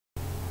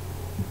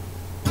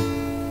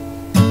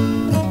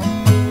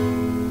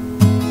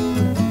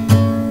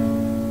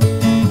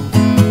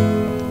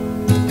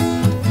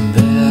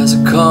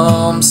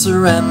some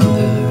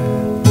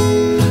surrender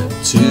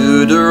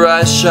to the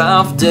rush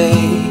of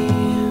day,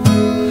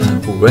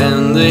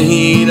 when the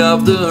heat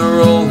of the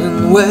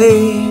rolling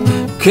wave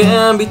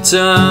can be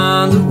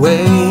turned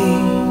away.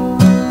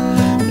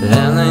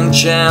 An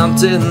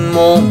enchanted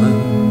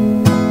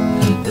moment,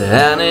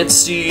 and it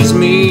sees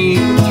me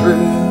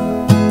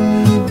through.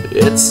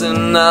 It's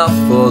enough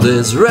for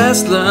this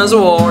restless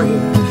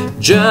warrior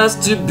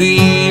just to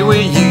be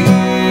with you.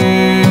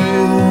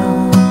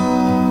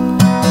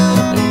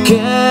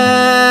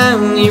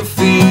 Can you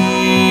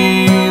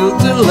feel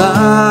the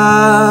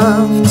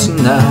love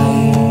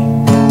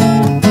tonight?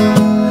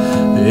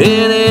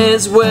 It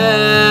is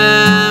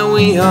where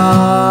we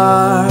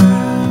are.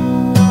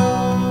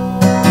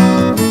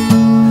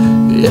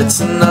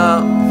 It's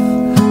enough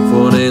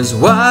for this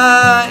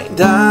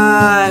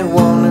wide-eyed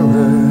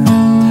wanderer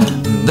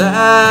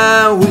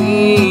that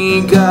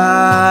we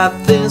got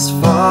this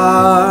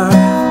far.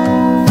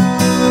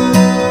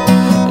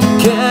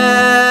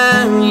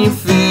 Can you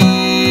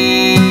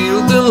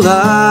feel the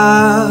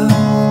love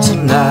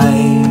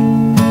tonight?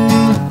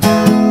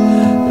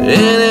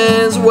 It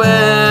is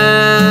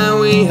where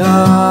we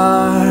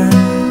are.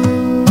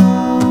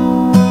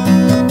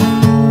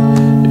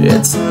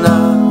 It's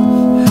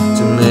enough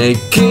to make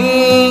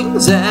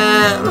kings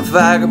and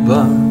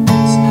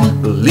vagabonds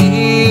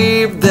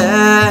believe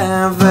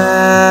their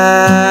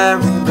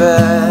very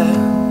best.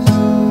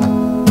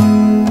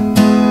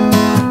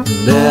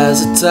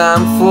 There's a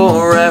time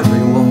for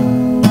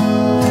everyone,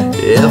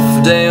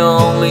 if they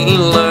only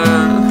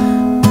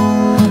learn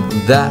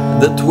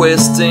that the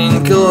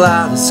twisting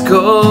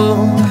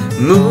kaleidoscope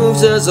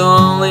moves us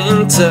all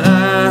in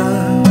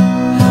turn.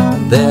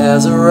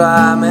 There's a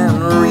rhyme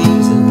and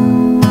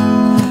reason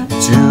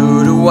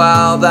to the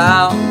wild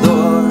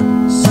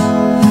outdoors,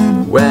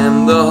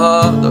 when the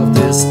heart of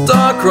this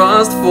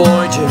star-crossed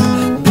voyager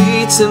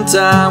beats in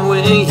time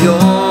with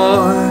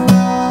yours.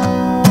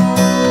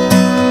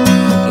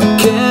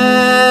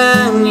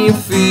 Can you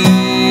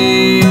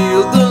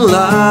feel the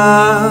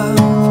love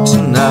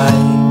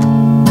tonight?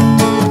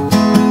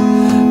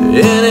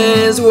 It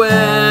is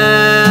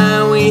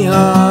where we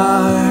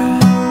are.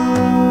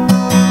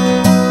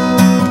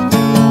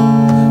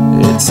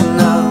 It's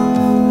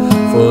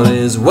enough for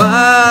this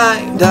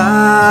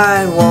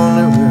wide-eyed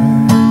wanderer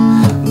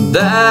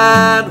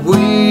that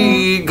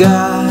we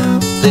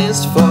got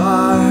this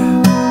far.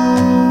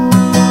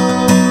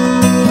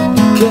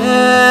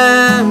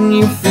 Can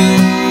you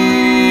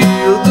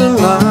feel the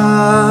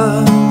love